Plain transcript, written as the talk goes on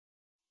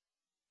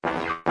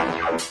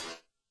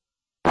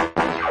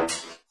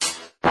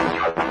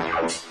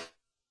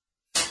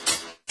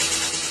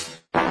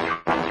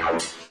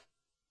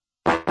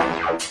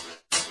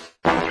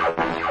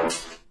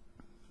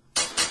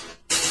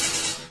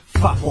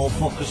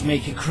Fuckers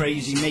make it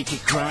crazy, make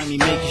it grimy,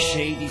 make it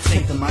shady.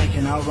 Take the mic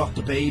and I'll rock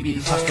the baby.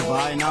 Pass the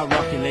by and I'll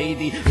rock your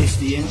lady. It's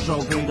the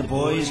intro, bring the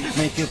boys.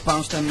 Make it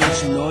bounce, then make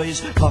some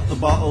noise. Pop the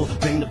bottle,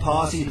 bring the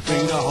party.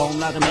 Bring her home,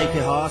 lad, and make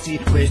it hearty.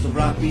 Where's the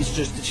rap beats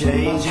just to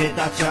change? Hit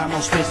that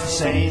JAMO, spits the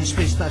same.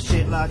 Spits that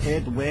shit like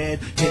hit the word.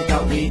 Hit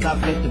that weed, that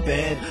flip the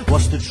bed.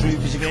 What's the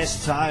truth? Is it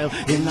versatile?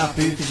 In that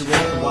booth, is it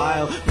worth a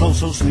while? Flow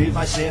so smooth,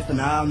 I surf the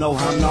Nile. No,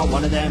 I'm not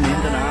one of them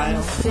in denial.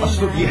 I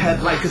study your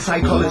head like a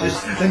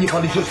psychologist, then your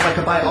body just like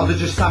a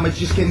biologist. Damage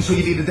your skin so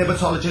you need a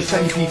dermatologist.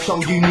 Then your feet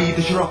so you need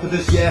a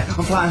chiropodist. Yeah,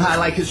 I'm flying high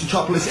like it's a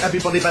chocolates.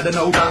 Everybody better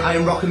know that I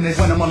am rocking this.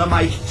 When I'm on a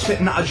mic,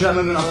 spitting that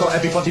adrenaline, I've got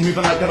everybody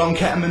moving like they're on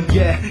ketamine.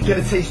 Yeah, get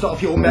a taste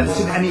of your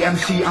medicine. Any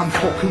MC, I'm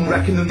fucking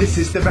wrecking them. This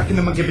is the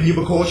reckoning, I'm giving you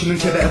a caution. And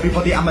to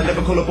everybody, I'm a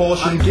lyrical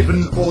abortion.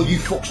 Giving all you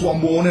fucks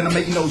one warning. I'm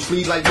making those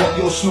bleed like what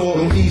you're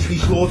snoring. Easily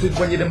slaughtered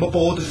when you're in my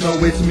borders.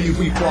 Nowhere to move,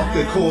 we block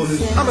the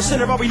corners. I'm a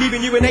sinner, I'll be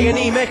leaving you in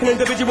A&E. Making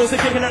individuals, they're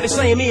kicking out, they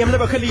saying me. I'm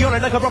lyrically on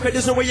it like a rocket,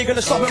 there's no way you're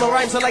gonna stop it. My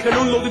rhymes are like an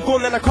unloaded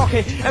gun and I cock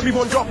it.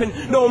 Everyone dropping,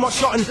 no I'm not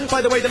shotting.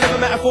 By the way, the liver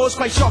metaphor's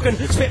quite shocking.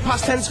 Spit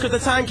past tense cause the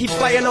time keeps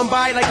flying on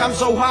by like I'm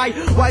so high.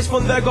 Why's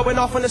fun they're going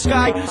off in the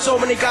sky? So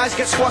many guys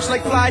get squashed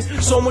like flies.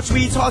 So much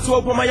weed's hard to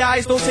open my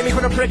eyes. Don't take me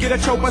for the prick, you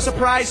get choked by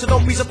surprise. So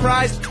don't be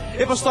surprised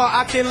if I start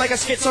acting like a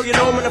schizo. You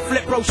know I'm gonna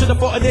flip, bro, should've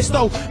thought of this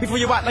though. Before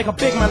you act like a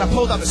big man, I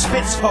pulled out the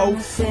spits, ho.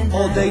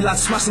 All day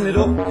lads smashing it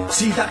up.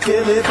 See that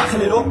girl here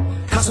backing it up.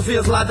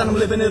 Castlefields lad and I'm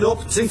living it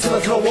up. Sing till I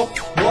throw up.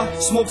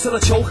 What? Smoke till I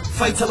choke.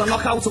 Fight till I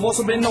knock out. I've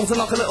also been known to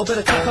knock a little bit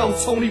of crack out.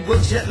 Tony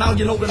Wilkes, yet now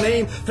you know the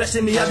name. Fresh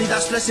in the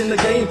Adidas, fresh in the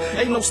game.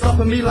 Ain't no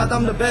stopping me lad,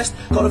 I'm the best.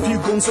 Got a few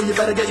guns so you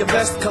better get your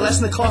best.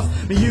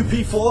 Kalashnikov, me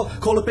UP4.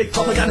 Call it Big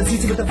Papa,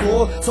 guaranteed to get the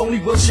floor. Tony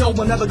Wilkes show,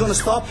 we're never gonna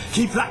stop.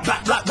 Keep rap,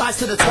 rise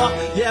to the top.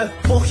 Yeah,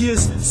 fuck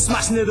yous,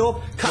 smashing it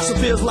up.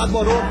 Castlefields lad,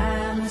 what up?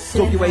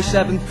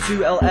 WA7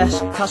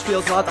 2LS,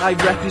 Castlefields lad, I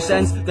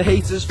represent the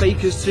haters,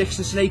 fakers, tricks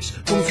and snakes.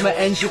 Come to my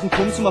ends, you can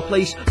come to my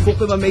place. Fuck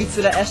with my mates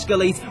to the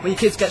escalate. When your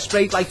kids get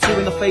sprayed like two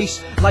in the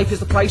face. Life is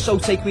the price, so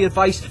take me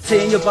advice.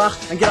 Turn your back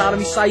and get out of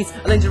my sight.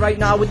 I'll end you right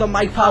now with the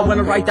mic pal when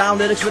I write down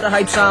lyrics with a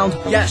hype sound.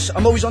 Yes,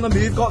 I'm always on the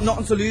move, got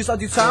nothing to lose. I'll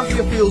do time for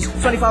your feels.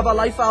 25 a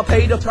life, I'll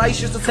pay the price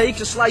just to take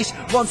a slice.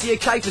 Once you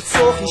kite for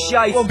talking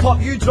shite. One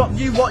pop, you drop,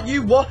 you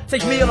what?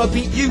 Take me on a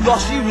beat, you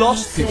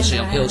lost. People say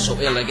I'm ill, so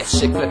ill I get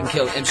sick, flip and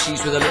kill.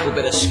 MCs with a little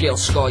bit of skill.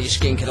 Scar your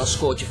skin, can I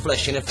score your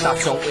flesh? And if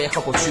that don't work,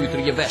 I'll put two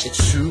through your vest.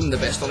 It's soon the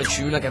best on a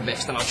tune, I get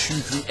vexed. And I'll chew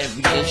through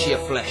every inch of your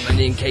flesh. An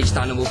encased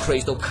animal,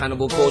 crazed up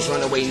cannibal. Goes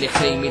run away,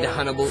 nickname me the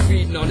Hannibal.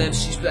 Feeding on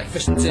MCs,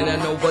 breakfast and dinner.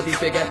 Nobody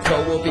bigger,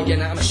 pro or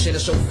beginner. I'm a sinner,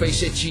 so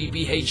face it.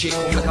 GBH,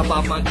 come like a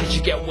bad man, cause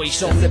you get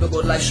wasted. Don't live a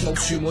good life, smoke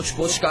too much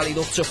bud. Scallied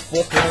up to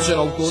fuck, up to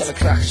no good. So I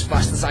crack as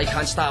fast as I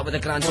can. Start with a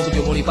grand, double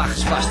your money back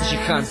as fast as you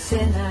can.